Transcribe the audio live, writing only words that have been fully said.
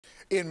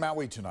In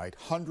Maui tonight,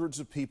 hundreds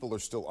of people are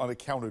still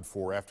unaccounted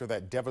for after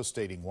that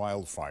devastating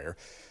wildfire.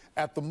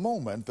 At the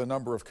moment, the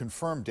number of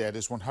confirmed dead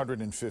is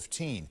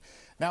 115.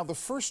 Now, the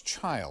first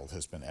child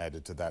has been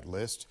added to that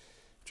list,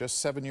 just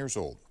 7 years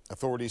old.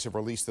 Authorities have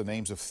released the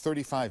names of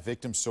 35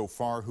 victims so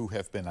far who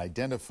have been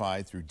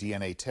identified through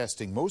DNA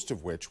testing, most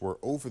of which were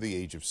over the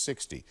age of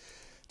 60.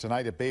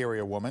 Tonight, a Bay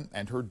Area woman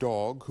and her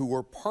dog, who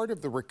were part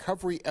of the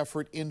recovery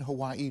effort in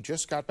Hawaii,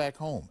 just got back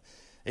home.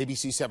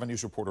 ABC 7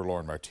 News reporter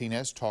Lauren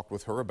Martinez talked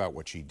with her about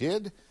what she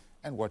did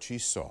and what she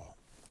saw.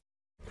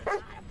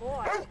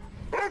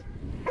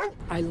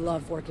 I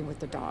love working with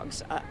the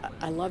dogs.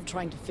 I love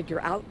trying to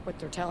figure out what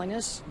they're telling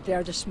us.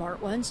 They're the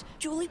smart ones.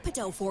 Julie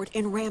Padelford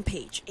and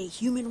Rampage, a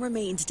human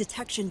remains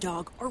detection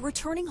dog, are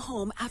returning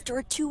home after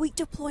a 2-week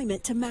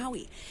deployment to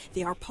Maui.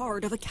 They are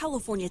part of a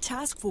California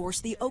task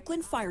force the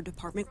Oakland Fire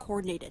Department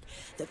coordinated.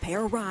 The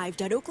pair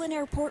arrived at Oakland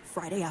Airport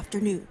Friday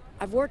afternoon.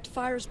 I've worked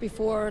fires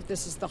before.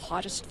 This is the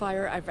hottest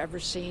fire I've ever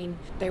seen.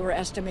 They were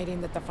estimating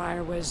that the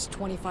fire was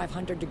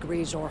 2,500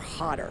 degrees or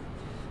hotter.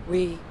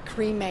 We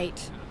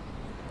cremate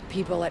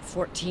people at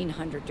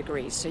 1,400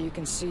 degrees, so you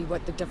can see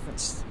what the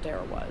difference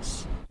there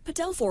was.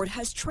 Padelford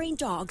has trained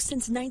dogs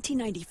since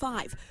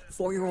 1995.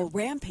 4-year-old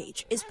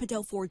Rampage is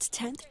Padelford's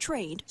 10th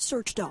trained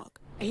search dog.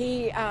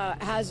 He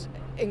has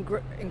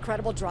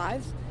incredible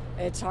drive.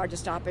 It's hard to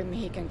stop him.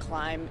 He can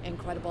climb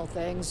incredible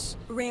things.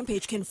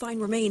 Rampage can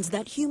find remains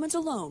that humans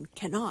alone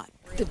cannot.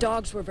 The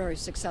dogs were very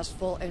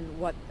successful in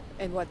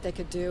what they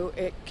could do.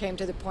 It came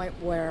to the point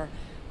where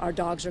our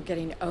dogs are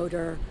getting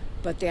odor,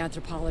 but the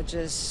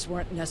anthropologists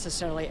weren't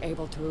necessarily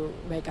able to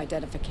make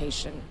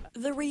identification.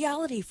 The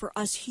reality for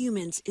us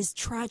humans is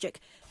tragic,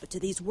 but to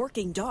these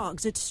working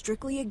dogs, it's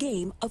strictly a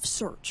game of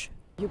search.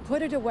 You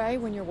put it away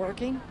when you're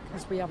working,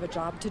 because we have a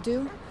job to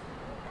do,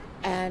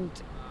 and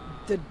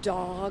the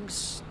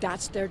dogs,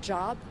 that's their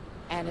job,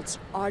 and it's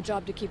our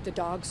job to keep the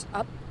dogs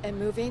up and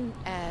moving,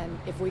 and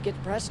if we get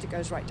depressed, it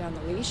goes right down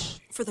the leash.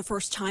 For the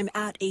first time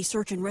at a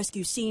search and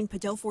rescue scene,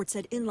 Padelford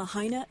said in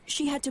Lahaina,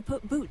 she had to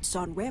put boots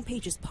on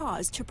Rampage's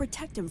paws to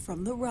protect him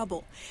from the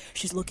rubble.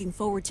 She's looking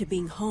forward to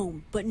being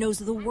home, but knows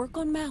the work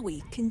on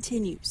Maui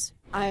continues.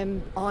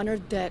 I'm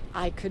honored that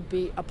I could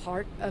be a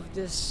part of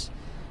this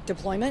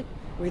deployment.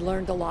 We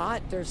learned a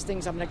lot. There's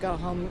things I'm going to go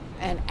home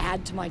and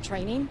add to my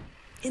training.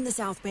 In the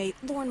South Bay,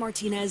 Lauren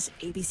Martinez,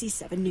 ABC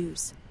 7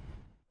 News.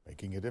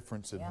 Making a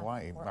difference in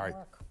Hawaii. All right.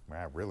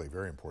 Really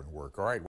very important work. All right.